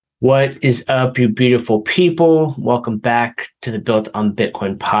What is up, you beautiful people? Welcome back to the Built on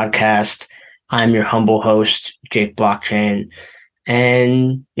Bitcoin podcast. I'm your humble host, Jake Blockchain.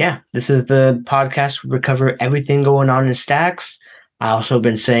 And yeah, this is the podcast where we cover everything going on in stacks. I also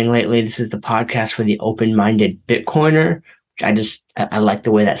been saying lately, this is the podcast for the open-minded Bitcoiner, which I like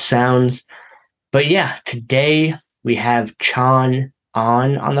the way that sounds. But yeah, today we have Chan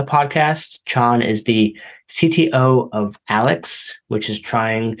on the podcast. Chan is the CTO of Alex, which is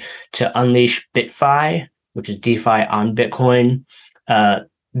trying to unleash BitFi, which is DeFi on Bitcoin,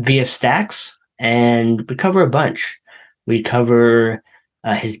 via stacks. And we cover a bunch. We cover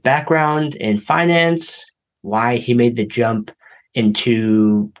his background in finance, why he made the jump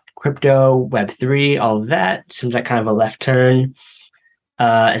into crypto, Web3, all of that. Seems like kind of a left turn.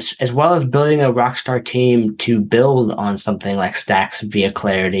 As well as building a rockstar team to build on something like Stacks via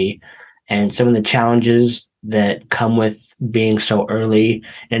Clarity, and some of the challenges that come with being so early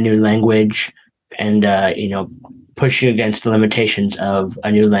in a new language, and pushing against the limitations of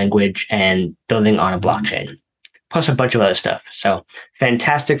a new language and building on a blockchain, plus a bunch of other stuff. So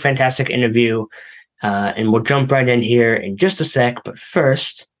fantastic interview, and we'll jump right in here in just a sec. But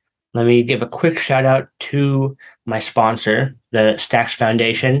first, let me give a quick shout out to my sponsor, the Stacks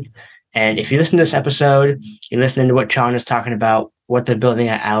Foundation. And if you listen to this episode, you're listening to what Chan is talking about, what they're building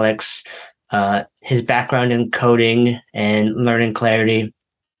at Alex, his background in coding and learning Clarity,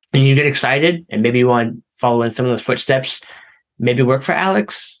 and you get excited and maybe you want to follow in some of those footsteps, maybe work for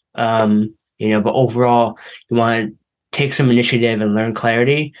Alex, but overall you want to take some initiative and learn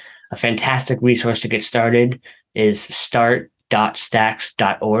Clarity. A fantastic resource to get started is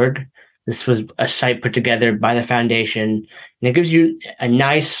start.stacks.org. This was a site put together by the foundation, and it gives you a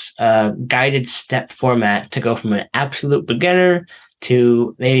nice guided step format to go from an absolute beginner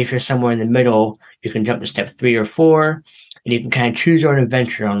to maybe if you're somewhere in the middle, you can jump to step 3 or 4, and you can kind of choose your own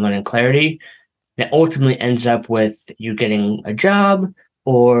adventure on learning Clarity. That ultimately ends up with you getting a job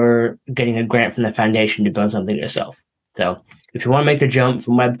or getting a grant from the foundation to build something yourself. So if you want to make the jump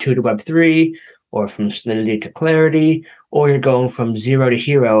from Web 2 to Web 3, or from Solidity to Clarity, or you're going from zero to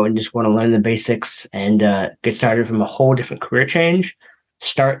hero and just want to learn the basics and get started from a whole different career change,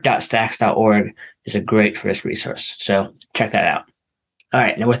 start.stacks.org is a great first resource. So check that out. All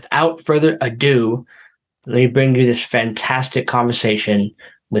right, now without further ado, let me bring you this fantastic conversation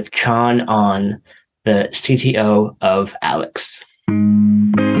with Chan On, the CTO of Alex.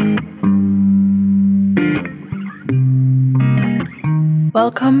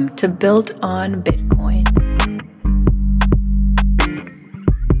 Welcome to Built on Bitcoin.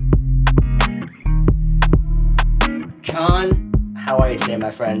 Chan, how are you today,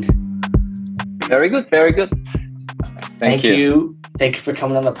 my friend? Very good. Thank you. Thank you for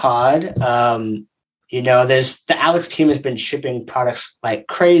coming on the pod. There's the Alex team has been shipping products like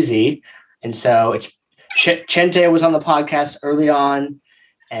crazy, and so it's Chente was on the podcast early on,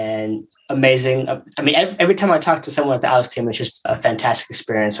 and amazing. I mean, every time I talk to someone at the Alex team, it's just a fantastic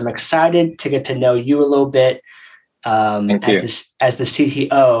experience. I'm excited to get to know you a little bit as the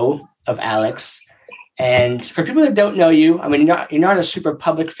CTO of Alex. And for people that don't know you, I mean, you're not a super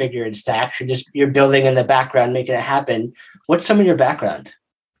public figure in Stacks. You're building in the background, making it happen. What's some of your background?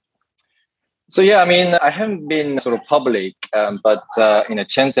 So yeah, I mean, I haven't been sort of public, but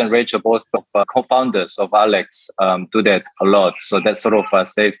Chente and Rachel, both of co-founders of Alex, do that a lot. So that sort of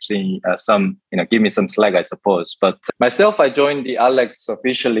saves me give me some slack, I suppose. But myself, I joined the Alex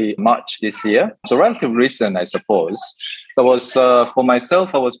officially March this year. So relatively recent, I suppose. So for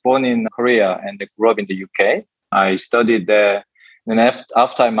myself, I was born in Korea and I grew up in the UK. I studied there. And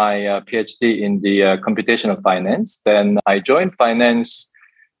after my PhD in the computational finance, then I joined finance.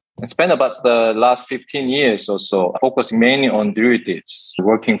 I spent about the last 15 years or so focusing mainly on derivatives,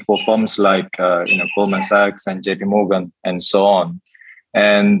 working for firms like Goldman Sachs and JP Morgan and so on.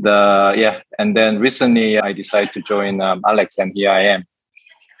 And and then recently I decided to join Alex, and here I am.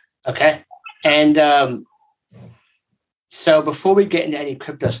 Okay. And so before we get into any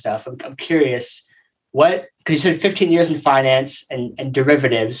crypto stuff, I'm curious, because you said 15 years in finance and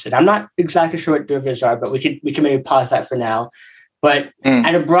derivatives, and I'm not exactly sure what derivatives are, but we can maybe pause that for now. But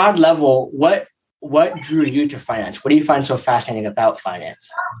at a broad level, what drew you to finance? What do you find so fascinating about finance?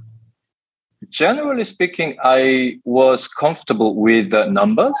 Generally speaking, I was comfortable with the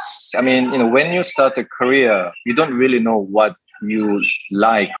numbers. I mean, when you start a career, you don't really know what you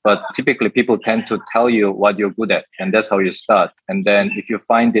like, but typically people tend to tell you what you're good at, and that's how you start. And then if you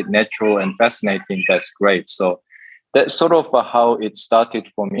find it natural and fascinating, that's great. So that's sort of how it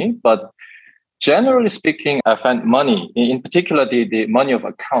started for me. But generally speaking, I find money, in particular the money of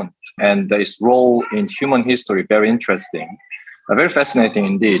account and its role in human history, very interesting. Very fascinating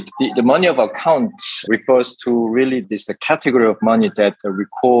indeed. The money of account refers to really this category of money that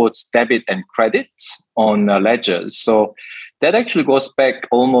records debit and credit on ledgers. So that actually goes back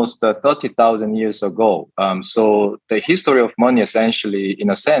almost 30,000 years ago. So the history of money essentially, in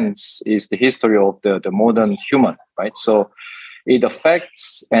a sense, is the history of the modern human, right? So it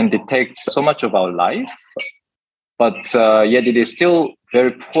affects and detects so much of our life, but yet it is still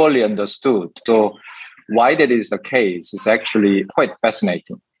very poorly understood. So why that is the case is actually quite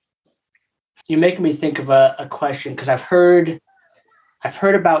fascinating. You're making me think of a question, because I've heard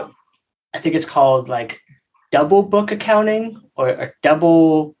about, I think it's called like double book accounting or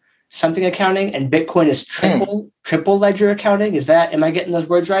double something accounting, and Bitcoin is triple ledger accounting. Am I getting those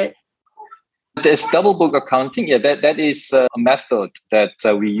words right? There's double book accounting. Yeah, that is a method that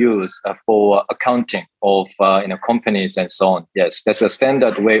we use for accounting of companies and so on. Yes, that's a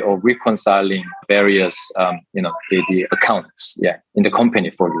standard way of reconciling various the accounts. Yeah, in the company,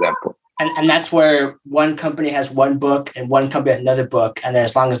 for example. And that's where one company has one book and one company has another book, and then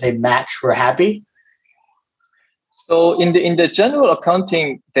as long as they match, we're happy. So in the general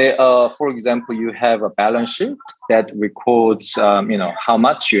accounting, there are, for example, you have a balance sheet that records, how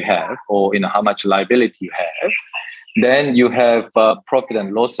much you have or, how much liability you have. Then you have a profit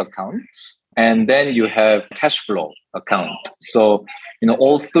and loss account, and then you have cash flow account. So,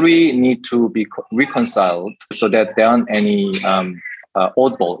 all three need to be reconciled so that there aren't any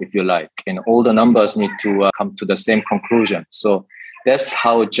oddball, if you like, and all the numbers need to come to the same conclusion. So that's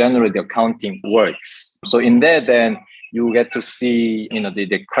how generally the accounting works. So in there, then you get to see,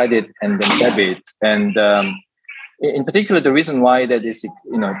 the credit and the debit. And in particular, the reason why that is,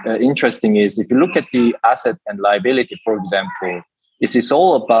 interesting is if you look at the asset and liability, for example, it's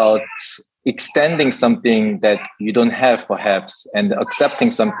all about extending something that you don't have perhaps and accepting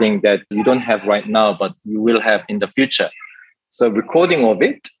something that you don't have right now, but you will have in the future. So recording of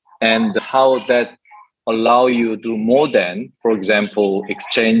it and how that allow you to do more than, for example,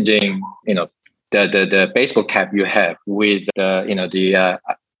 exchanging, the baseball cap you have with, the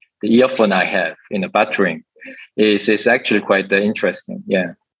earphone I have in a battering is actually quite interesting.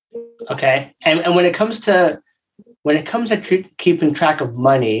 Yeah. Okay. And when it comes to keeping track of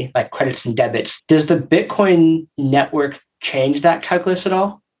money, like credits and debits, does the Bitcoin network change that calculus at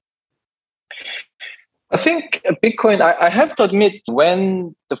all? I think Bitcoin, I have to admit,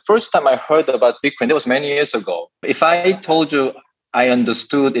 when the first time I heard about Bitcoin, that was many years ago. If I told you I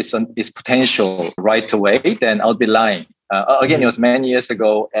understood its potential right away, then I'll be lying. Again, it was many years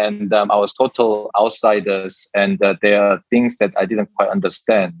ago, and I was total outsiders, and there are things that I didn't quite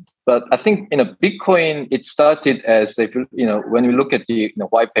understand. But I think, Bitcoin, it started as, when we look at the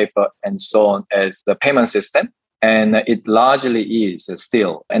white paper and so on, as the payment system, and it largely is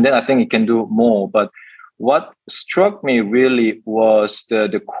still. And then I think it can do more, but what struck me really was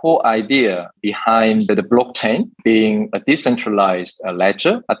the core idea behind the blockchain being a decentralized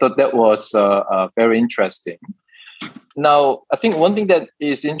ledger. I thought that was very interesting. Now, I think one thing that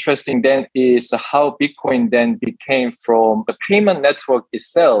is interesting then is how Bitcoin then became from the payment network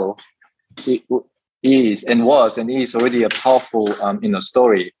itself. It is and was and is already a powerful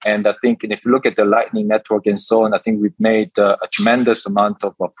story. And I think if you look at the Lightning Network and so on, I think we've made a tremendous amount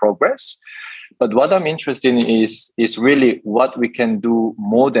of progress. But what I'm interested in is really what we can do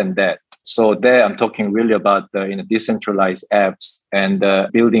more than that. So there, I'm talking really about decentralized apps and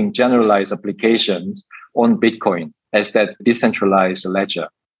building generalized applications on Bitcoin as that decentralized ledger.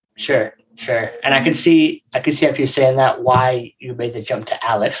 Sure. And I could see after you saying that why you made the jump to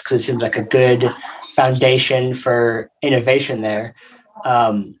Alex, because it seems like a good foundation for innovation there.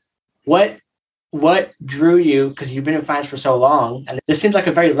 What drew you, because you've been in finance for so long, and this seems like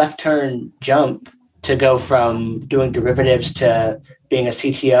a very left turn jump to go from doing derivatives to being a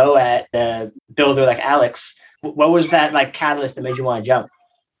CTO at a builder like Alex. What was that like catalyst that made you want to jump?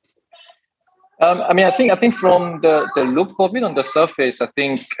 I think from the look of it on the surface, I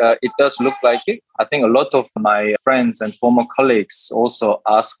think it does look like it. I think a lot of my friends and former colleagues also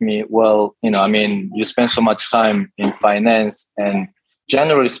ask me, well, you spend so much time in finance, and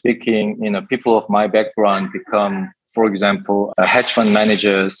generally speaking, people of my background become, for example, hedge fund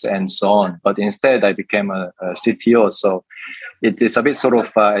managers and so on. But instead, I became a CTO. So it is a bit sort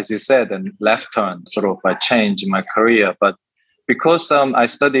of, as you said, a left turn, sort of a change in my career. But because I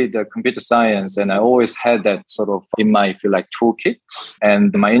studied computer science and I always had that sort of in my, if you like, toolkit,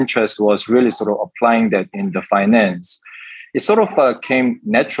 and my interest was really sort of applying that in the finance, it sort of came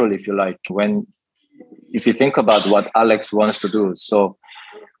naturally, if you like, if you think about what Alex wants to do. So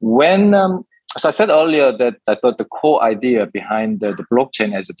so I said earlier that I thought the core idea behind the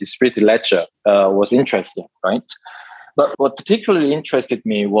blockchain as a distributed ledger was interesting, right? But what particularly interested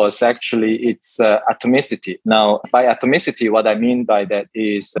me was actually its atomicity. Now, by atomicity, what I mean by that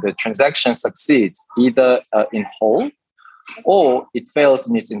is the transaction succeeds either in whole or it fails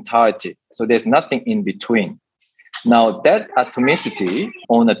in its entirety. So there's nothing in between. Now, that atomicity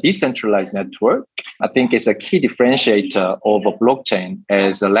on a decentralized network, I think, is a key differentiator of a blockchain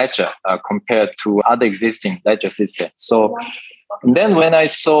as a ledger compared to other existing ledger systems. So, and then when I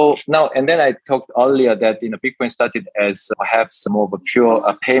saw and then I talked earlier that Bitcoin started as perhaps more of a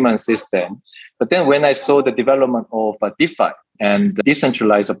pure payment system. But then when I saw the development of DeFi and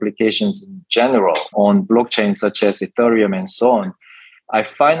decentralized applications in general on blockchains such as Ethereum and so on, I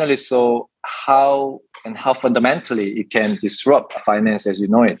finally saw how fundamentally it can disrupt finance as you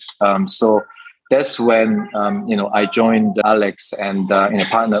know it. So that's when I joined Alex and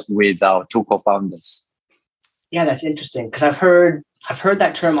partnered with our two co-founders. Yeah, that's interesting because I've heard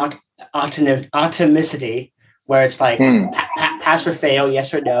that term atomicity, where it's like pass or fail,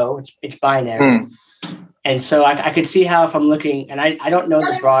 yes or no. It's binary. And so I could see how if I'm looking, and I don't know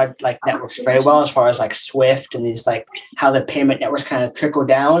the broad like networks very well as far as like Swift and these like how the payment networks kind of trickle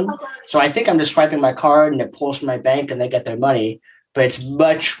down. So I think I'm just swiping my card and it pulls from my bank and they get their money. But it's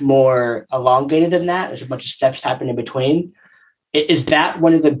much more elongated than that. There's a bunch of steps happening in between. Is that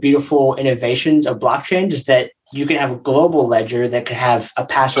one of the beautiful innovations of blockchain? Is that you can have a global ledger that could have a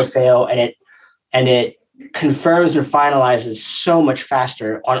pass or fail, and it confirms or finalizes so much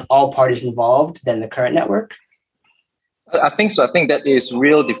faster on all parties involved than the current network? I think so. I think that is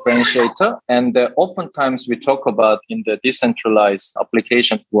real differentiator. And oftentimes we talk about in the decentralized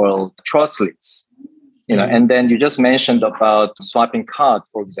application world, trustless. And then you just mentioned about swiping card,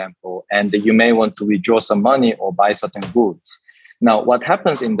 for example, and you may want to withdraw some money or buy certain goods. Now, what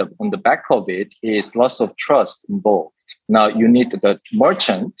happens on the back of it is loss of trust involved. Now, you need the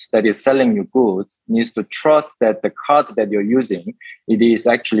merchant that is selling you goods needs to trust that the card that you're using, it is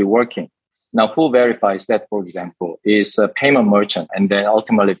actually working. Now, who verifies that, for example, is a payment merchant and then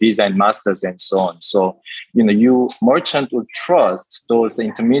ultimately Visa and Masters and so on. So, merchant will trust those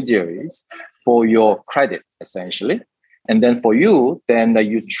intermediaries for your credit, essentially. And then for you, then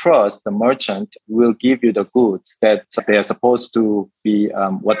you trust the merchant will give you the goods that they are supposed to be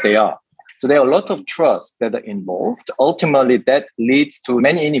what they are. So there are a lot of trust that are involved. Ultimately, that leads to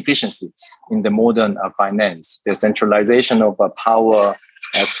many inefficiencies in the modern finance. The centralization of power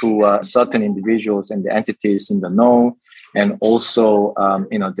to certain individuals and the entities in the know, and also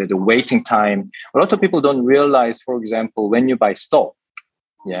the waiting time. A lot of people don't realize, for example, when you buy stock,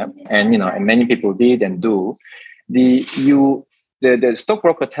 and many people did and do. The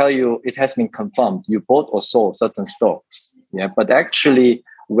stockbroker tell you it has been confirmed you bought or sold certain stocks. But actually,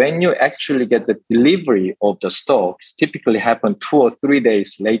 when you actually get the delivery of the stocks, typically happen 2 or 3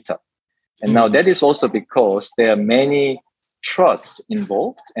 days later. And now that is also because there are many trusts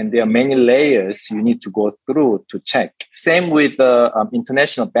involved and there are many layers you need to go through to check. Same with the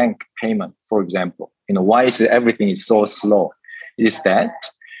international bank payment, for example. Why is everything is so slow? Is that?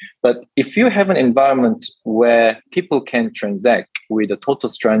 But if you have an environment where people can transact with the total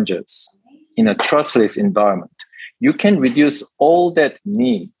strangers in a trustless environment, you can reduce all that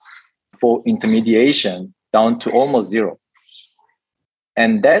needs for intermediation down to almost zero.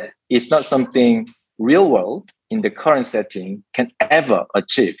 And that is not something real world in the current setting can ever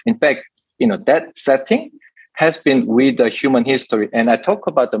achieve. In fact, that setting has been with the human history. And I talk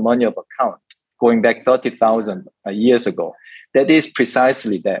about the money of account going back 30,000 years ago. That is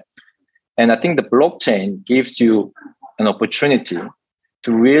precisely that. And I think the blockchain gives you an opportunity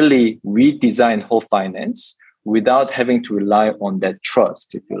to really redesign whole finance without having to rely on that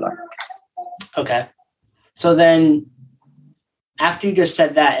trust, if you like. Okay. So then after you just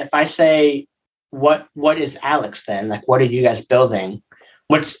said that, if I say, what is Alex then? Like, what are you guys building?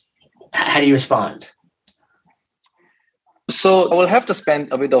 How do you respond? So I will have to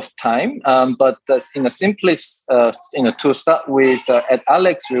spend a bit of time, but in a simplest, to start with, at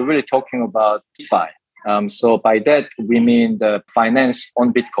Alex, we're really talking about DeFi. So by that, we mean the finance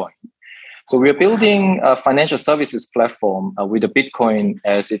on Bitcoin. So we're building a financial services platform with the Bitcoin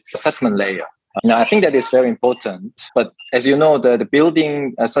as its settlement layer. I think that is very important. But as you know, the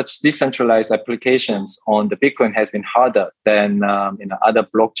building such decentralized applications on the Bitcoin has been harder than other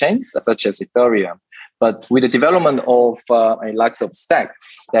blockchains, such as Ethereum. But with the development of likes of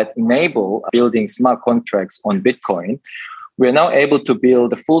stacks that enable building smart contracts on Bitcoin, we're now able to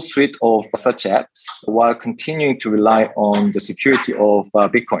build a full suite of such apps while continuing to rely on the security of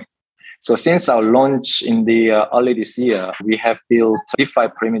Bitcoin. So since our launch in the early this year, we have built DeFi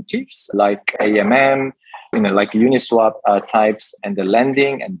primitives like AMM, like Uniswap types, and the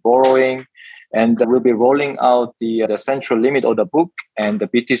lending and borrowing. And we'll be rolling out the central limit order book and the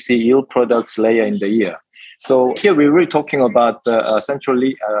BTC yield products later in the year. So here we're really talking about a central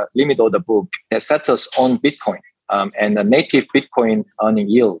limit order book that settles on Bitcoin and a native Bitcoin earning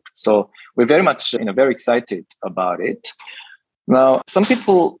yield. So we're very much very excited about it. Now, some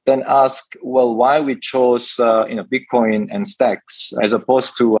people then ask, well, why we chose Bitcoin and Stacks as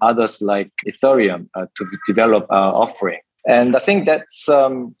opposed to others like Ethereum to develop our offering. And I think that's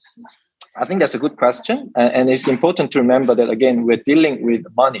a good question. And it's important to remember that, again, we're dealing with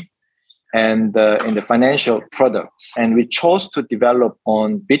money and in the financial products. And we chose to develop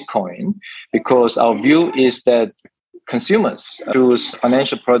on Bitcoin because our view is that consumers choose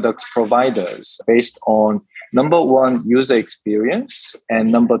financial products providers based on, number one, user experience,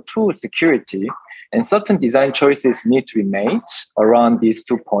 and number two, security. And certain design choices need to be made around these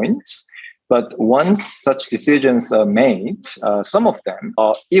 2 points. But once such decisions are made, some of them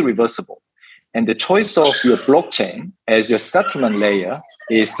are irreversible. And the choice of your blockchain as your settlement layer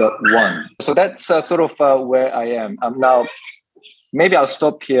is one. So that's sort of where I am. Now, maybe I'll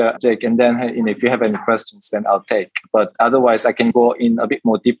stop here, Jake, and then if you have any questions, then I'll take. But otherwise, I can go in a bit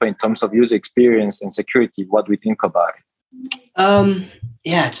more deeper in terms of user experience and security, what we think about it.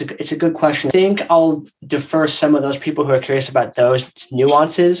 Yeah, it's a good question. I think I'll defer some of those people who are curious about those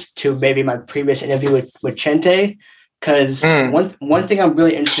nuances to maybe my previous interview with Chente, because one thing I'm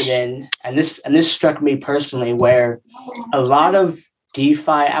really interested in, and this struck me personally, where a lot of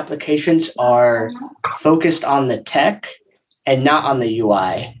DeFi applications are focused on the tech and not on the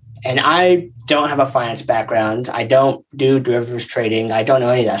UI. And I don't have a finance background. I don't do derivatives trading. I don't know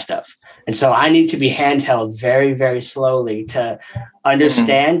any of that stuff. And so I need to be handheld very, very slowly to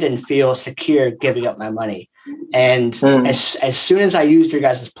understand and feel secure giving up my money. And as soon as I used your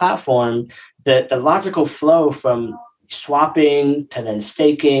guys' platform, the logical flow from swapping to then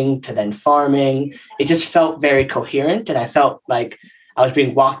staking to then farming, it just felt very coherent. And I felt like I was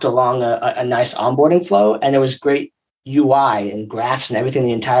being walked along a nice onboarding flow. And there was great UI and graphs and everything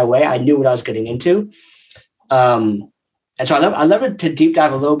the entire way. I knew what I was getting into. And so I love to deep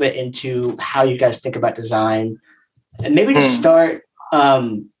dive a little bit into how you guys think about design. And maybe to start,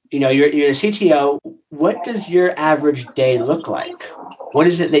 you're the CTO. What does your average day look like? What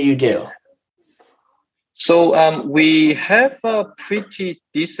is it that you do? So we have a pretty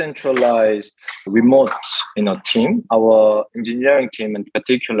decentralized remote, team. Our engineering team in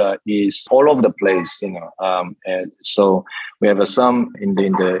particular is all over the place, and so we have some in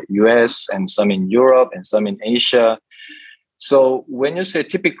the US and some in Europe and some in Asia. So when you say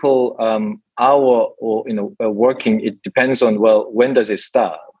typical hour or working, it depends on, well, when does it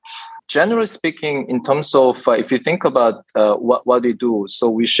start? Generally speaking, in terms of if you think about what we do, so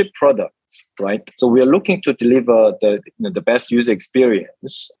we ship products, right? So we are looking to deliver the best user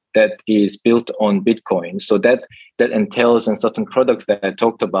experience that is built on Bitcoin. So that entails in certain products that I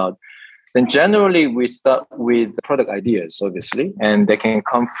talked about. Then generally we start with product ideas, obviously, and they can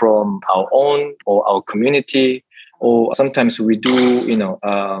come from our own or our community. Or sometimes we do,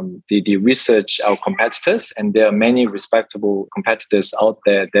 the research our competitors, and there are many respectable competitors out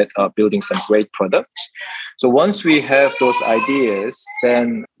there that are building some great products. So once we have those ideas,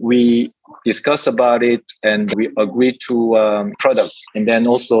 then we discuss about it and we agree to product, and then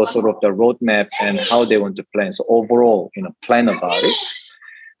also sort of the roadmap and how they want to plan. So overall, plan about it.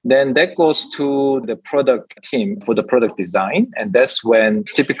 Then that goes to the product team for the product design. And that's when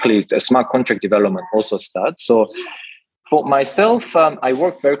typically the smart contract development also starts. So for myself, I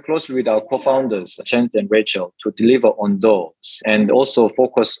work very closely with our co-founders, Chente and Rachel, to deliver on those and also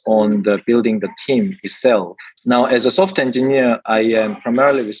focus on the building the team itself. Now, as a software engineer, I am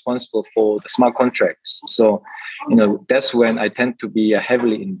primarily responsible for the smart contracts. So, that's when I tend to be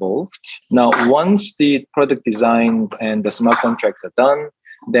heavily involved. Now, once the product design and the smart contracts are done,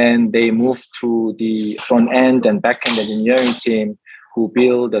 then they move to the front end and back end engineering team who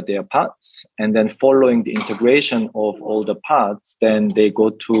build their parts. And then following the integration of all the parts, then they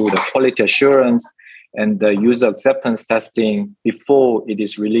go to the quality assurance and the user acceptance testing before it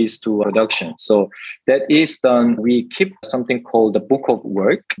is released to production. So that is done. We keep something called the book of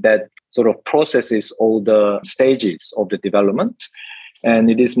work that sort of processes all the stages of the development. And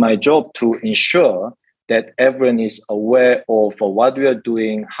it is my job to ensure that everyone is aware of what we are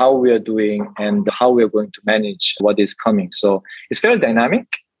doing, how we are doing, and how we are going to manage what is coming. So it's very dynamic,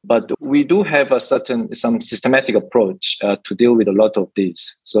 but we do have some systematic approach to deal with a lot of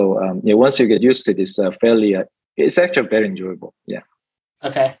these. So once you get used to this, it's actually very enjoyable. Yeah.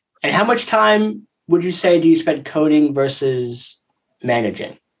 Okay. And how much time would you say do you spend coding versus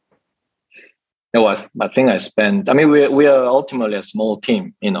managing? No, I think I spent. I mean, we are ultimately a small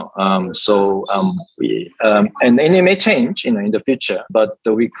team, and it may change, in the future. But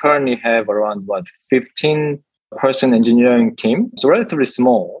we currently have around 15-person engineering team, so relatively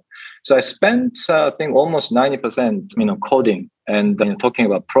small. So I spent, I think, almost 90%, coding and talking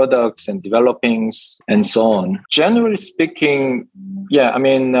about products and developing and so on. Generally speaking, yeah, I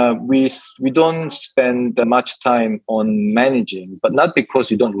mean, we don't spend much time on managing, but not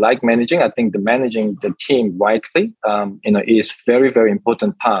because we don't like managing. I think the managing the team rightly, is very, very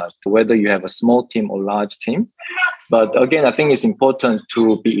important part, whether you have a small team or large team. But again, I think it's important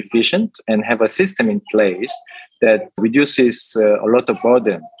to be efficient and have a system in place that reduces a lot of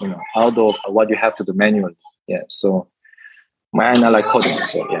burden, out of what you have to do manually. Yeah. So I like coding.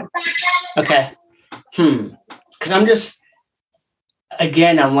 So yeah. Okay. Because I'm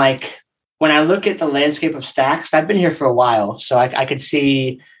like, when I look at the landscape of Stacks, I've been here for a while, so I could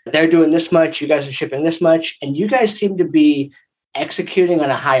see they're doing this much, you guys are shipping this much, and you guys seem to be executing on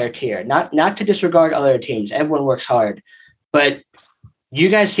a higher tier. Not to disregard other teams, everyone works hard, but you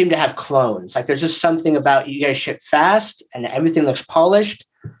guys seem to have clones. Like there's just something about you guys ship fast and everything looks polished.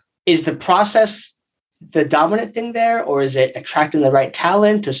 Is the process the dominant thing there, or is it attracting the right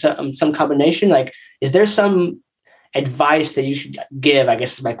talent, or some combination? Like, is there some advice that you should give, I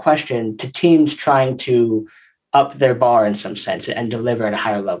guess is my question, to teams trying to up their bar in some sense and deliver at a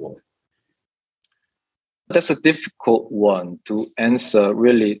higher level? That's a difficult one to answer,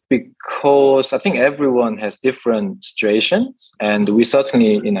 really, because I think everyone has different situations, and we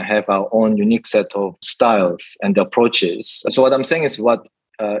certainly, have our own unique set of styles and approaches. So what I'm saying is what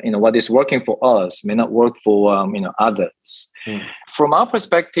is working for us may not work for others. From our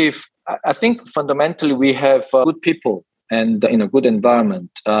perspective, I think fundamentally we have good people and a good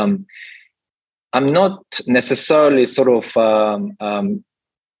environment. I'm not necessarily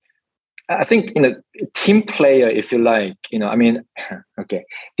I think team player, if you like, okay,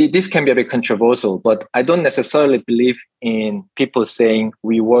 this can be a bit controversial, but I don't necessarily believe in people saying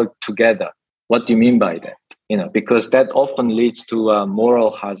we work together. What do you mean by that? Because that often leads to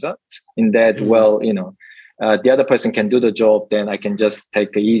moral hazard in that, the other person can do the job, then I can just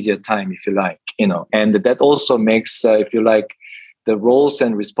take an easier time, if you like, and that also makes, if you like, the roles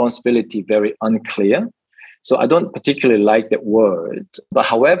and responsibility very unclear. So I don't particularly like that word. But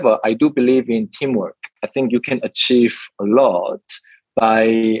however, I do believe in teamwork. I think you can achieve a lot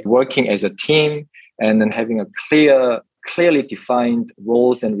by working as a team and then having a clearly defined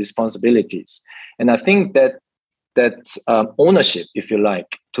roles and responsibilities. And I think that ownership, if you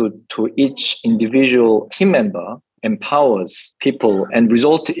like, to each individual team member empowers people and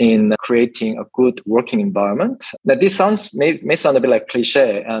result in creating a good working environment. Now, this may sound a bit like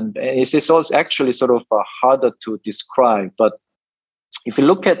cliche, and it's also actually sort of harder to describe. But if you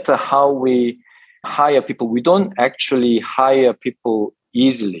look at how we hire people, we don't actually hire people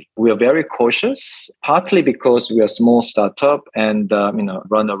easily. We are very cautious, partly because we are a small startup and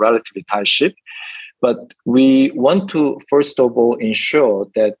run a relatively tight ship. But we want to, first of all, ensure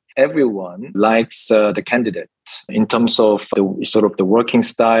that everyone likes the candidate in terms of the working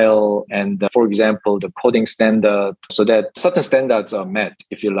style and, for example, the coding standard, so that certain standards are met,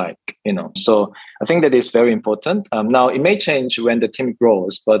 if you like. So I think that is very important. Now, it may change when the team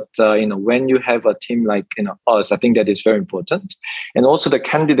grows, but when you have a team like us, I think that is very important. And also, the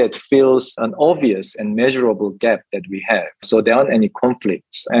candidate feels an obvious and measurable gap that we have, so there aren't any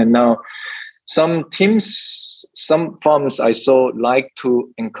conflicts. And now, some teams, some firms I saw like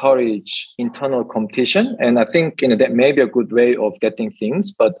to encourage internal competition. And I think that may be a good way of getting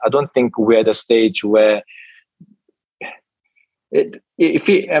things, but I don't think we're at a stage where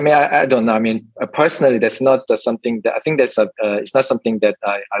I don't know. I mean, personally, that's not something that I think it's not something that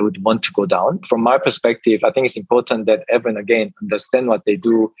I would want to go down. From my perspective, I think it's important that everyone, again, understand what they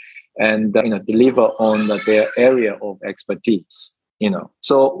do and deliver on their area of expertise.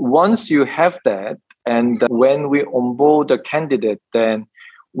 So once you have that, and when we onboard a candidate, then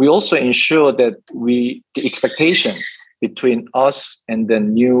we also ensure that the expectation between us and the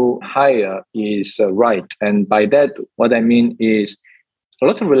new hire is right. And by that, what I mean is a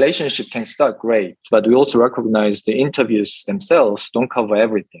lot of relationship can start great, but we also recognize the interviews themselves don't cover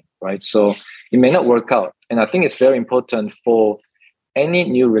everything, right? So it may not work out. And I think it's very important for any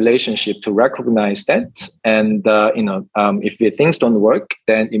new relationship to recognize that, and if the things don't work,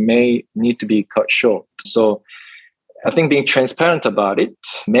 then it may need to be cut short. So I think being transparent about it,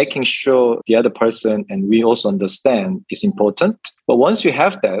 making sure the other person and we also understand is important. But once we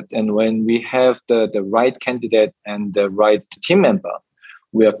have that, and when we have the right candidate and the right team member,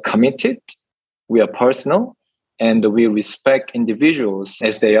 we are committed, we are personal, and we respect individuals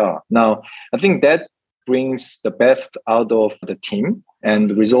as they are. Now, I think that brings the best out of the team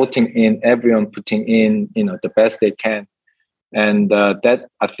and resulting in everyone putting in, the best they can. And that,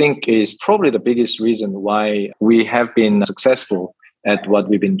 I think, is probably the biggest reason why we have been successful at what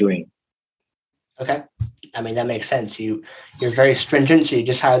we've been doing. Okay. I mean, that makes sense. You're very stringent, so you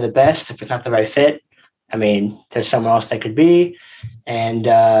just hire the best. If it's not the right fit, I mean, there's somewhere else that could be. And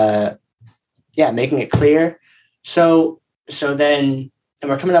making it clear. So then, and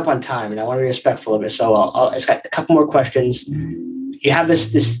we're coming up on time, and I want to be respectful of it. So I'll just got a couple more questions. You have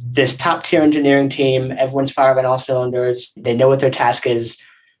this top tier engineering team. Everyone's firing on all cylinders. They know what their task is.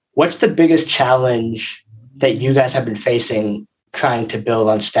 What's the biggest challenge that you guys have been facing trying to build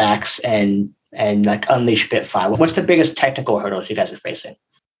on Stacks and like unleash Bitfi? What's the biggest technical hurdles you guys are facing?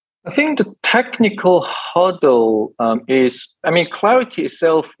 I think the technical hurdle is, Clarity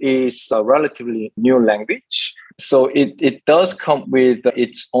itself is a relatively new language. So it does come with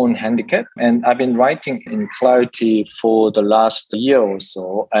its own handicap. And I've been writing in Clarity for the last year or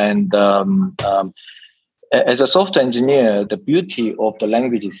so. And as a software engineer, the beauty of the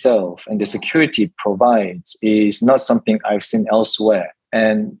language itself and the security it provides is not something I've seen elsewhere.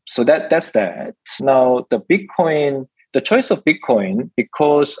 And so that's that. Now, the choice of Bitcoin,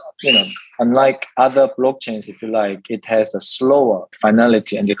 because, unlike other blockchains, if you like, it has a slower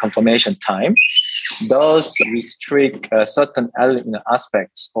finality and the confirmation time, does restrict certain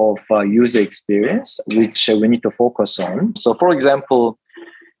aspects of user experience, which we need to focus on. So, for example,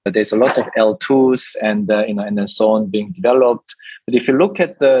 there's a lot of L2s and then so on being developed. But if you look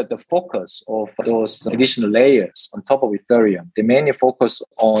at the focus of those additional layers on top of Ethereum, they mainly focus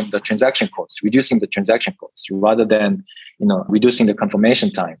on the transaction costs, reducing the transaction costs rather than reducing the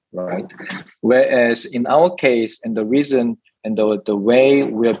confirmation time, right? Whereas in our case, and the reason and the way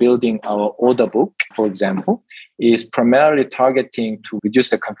we are building our order book, for example, is primarily targeting to reduce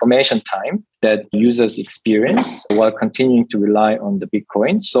the confirmation time that users experience while continuing to rely on the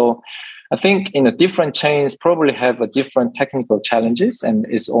Bitcoin. So I think different chains probably have a different technical challenges and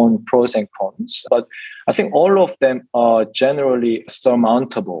its own pros and cons, but I think all of them are generally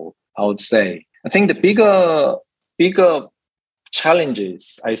surmountable, I would say. I think the bigger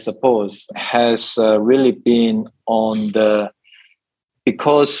challenges, I suppose, has really been on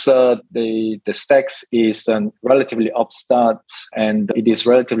because the Stacks is relatively upstart and it is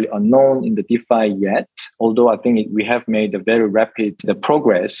relatively unknown in the DeFi yet, although I think we have made a very rapid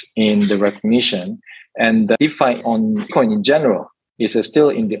progress in the recognition. And the DeFi on Bitcoin in general is still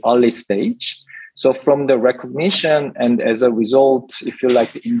in the early stage. So from the recognition and as a result, if you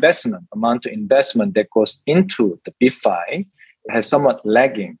like, the amount of investment that goes into the Bitfi has somewhat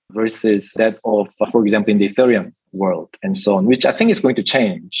lagging versus that of, for example, in the Ethereum world and so on, which I think is going to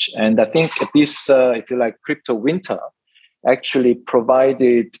change. And I think this, if you like, crypto winter actually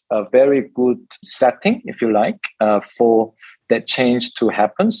provided a very good setting, if you like, for that change to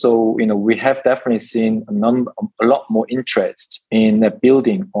happen. So, we have definitely seen a lot more interest in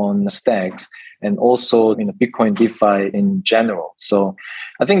building on Stacks and also Bitcoin DeFi in general. So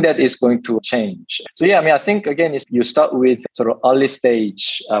I think that is going to change. So I think again, you start with sort of early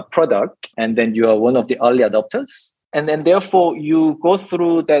stage product, and then you are one of the early adopters. And then therefore you go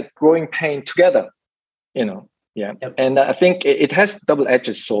through that growing pain together, Yeah. Yep. And I think it has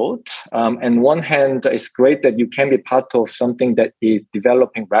double-edged sword. On one hand, it's great that you can be part of something that is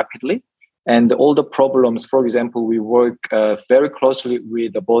developing rapidly. And all the problems, for example, we work very closely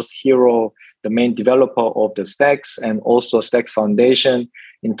with both Hero, the main developer of the Stacks, and also Stacks Foundation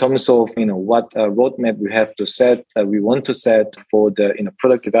in terms of what roadmap we have to set, we want to set for the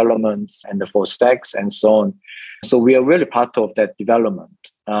product development and for Stacks and so on. So we are really part of that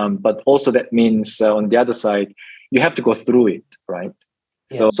development. But also that means on the other side, you have to go through it, right?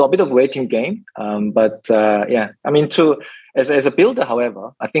 Yeah. So a bit of waiting game. As a builder,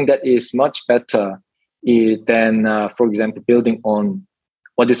 however, I think that is much better than, for example, building on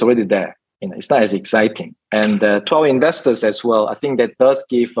what is already there. It's not as exciting. And to our investors as well, I think that does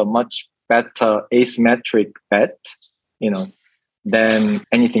give a much better asymmetric bet, than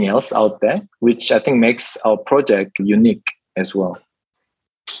anything else out there, which I think makes our project unique as well.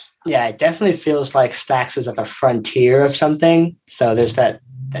 Yeah, it definitely feels like Stacks is at the frontier of something. So there's that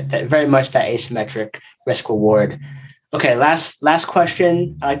very much that asymmetric risk reward. Okay, last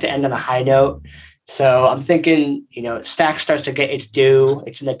question. I like to end on a high note. So I'm thinking, Stacks starts to get its due.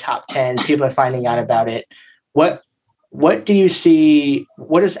 It's in the top 10. People are finding out about it. What do you see?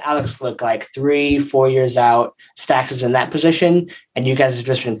 What does Alex look like 3-4 years out? Stacks is in that position, and you guys have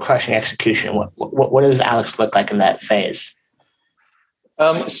just been crushing execution. What does Alex look like in that phase?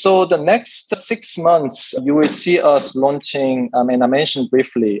 So the next 6 months, you will see us launching, and I mentioned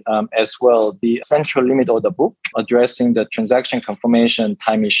briefly as well, the central limit order book addressing the transaction confirmation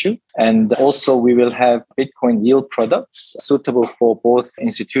time issue. And also we will have Bitcoin yield products suitable for both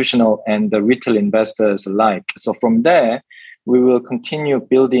institutional and the retail investors alike. So from there, we will continue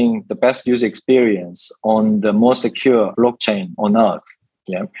building the best user experience on the most secure blockchain on earth.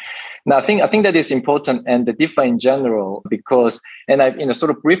 Yeah. Now, I think that is important, and the DeFi in general, because, and I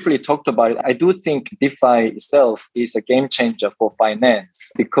sort of briefly talked about it, I do think DeFi itself is a game changer for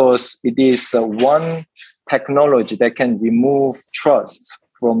finance because it is one technology that can remove trust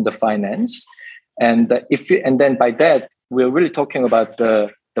from the finance, and then by that we're really talking about the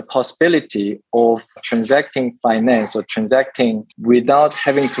possibility of transacting finance or transacting without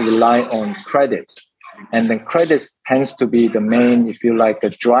having to rely on credit. And then credit tends to be the main, if you like, a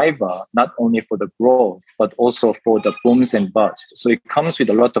driver, not only for the growth, but also for the booms and busts. So it comes with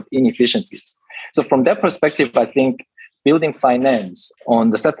a lot of inefficiencies. So from that perspective, I think building finance on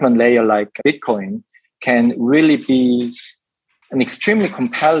the settlement layer like Bitcoin can really be an extremely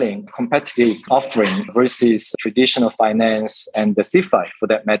compelling competitive offering versus traditional finance and the CeFi for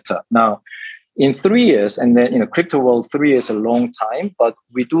that matter. Now, in 3 years, and then crypto world, 3 years is a long time, but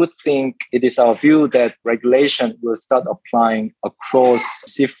we do think it is our view that regulation will start applying across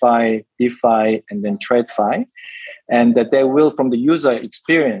CeFi, DeFi, and then TradFi, and that there will, from the user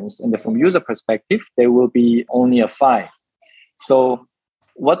experience and from user perspective, there will be only a Fi. So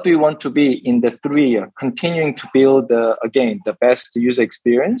what do we want to be in the 3 year? Continuing to build, again, the best user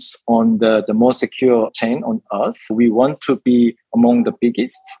experience on the most secure chain on earth. We want to be among the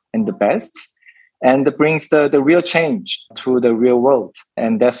biggest and the best. And that brings the real change to the real world.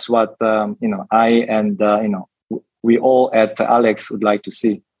 And that's what, I and, we all at Alex would like to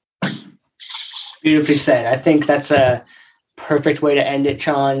see. Beautifully said. I think that's a perfect way to end it,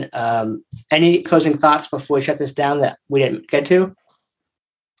 Sean. Any closing thoughts before we shut this down that we didn't get to?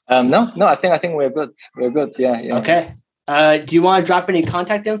 No, I think we're good. We're good. Yeah. Okay. Do you want to drop any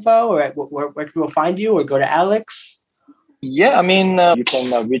contact info or where people find you or go to Alex? Yeah, I mean, you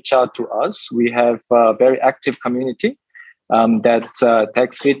can reach out to us. We have a very active community that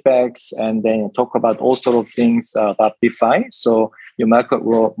takes feedbacks and then talk about all sort of things about DeFi. So you're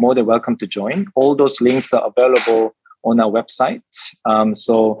more than welcome to join. All those links are available on our website.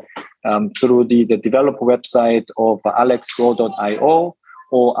 Through the developer website of alexgrow.io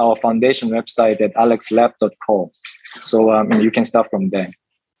or our foundation website at alexlab.com. So you can start from there.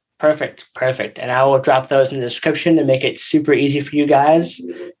 Perfect. And I will drop those in the description to make it super easy for you guys.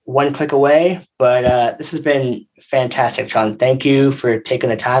 One click away. But this has been fantastic, Sean. Thank you for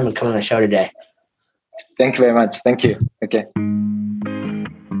taking the time and coming on the show today. Thank you very much. Thank you. Okay.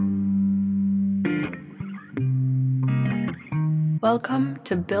 Welcome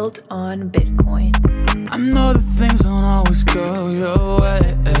to Built on Bitcoin. I know that things don't always go your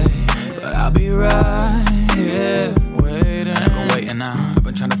way, but I'll be right here waiting. And I've been waiting now. I've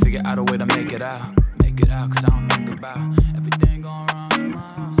been trying to figure out a way to make it out. Cause I don't think about everything going wrong in my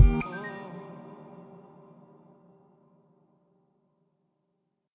house.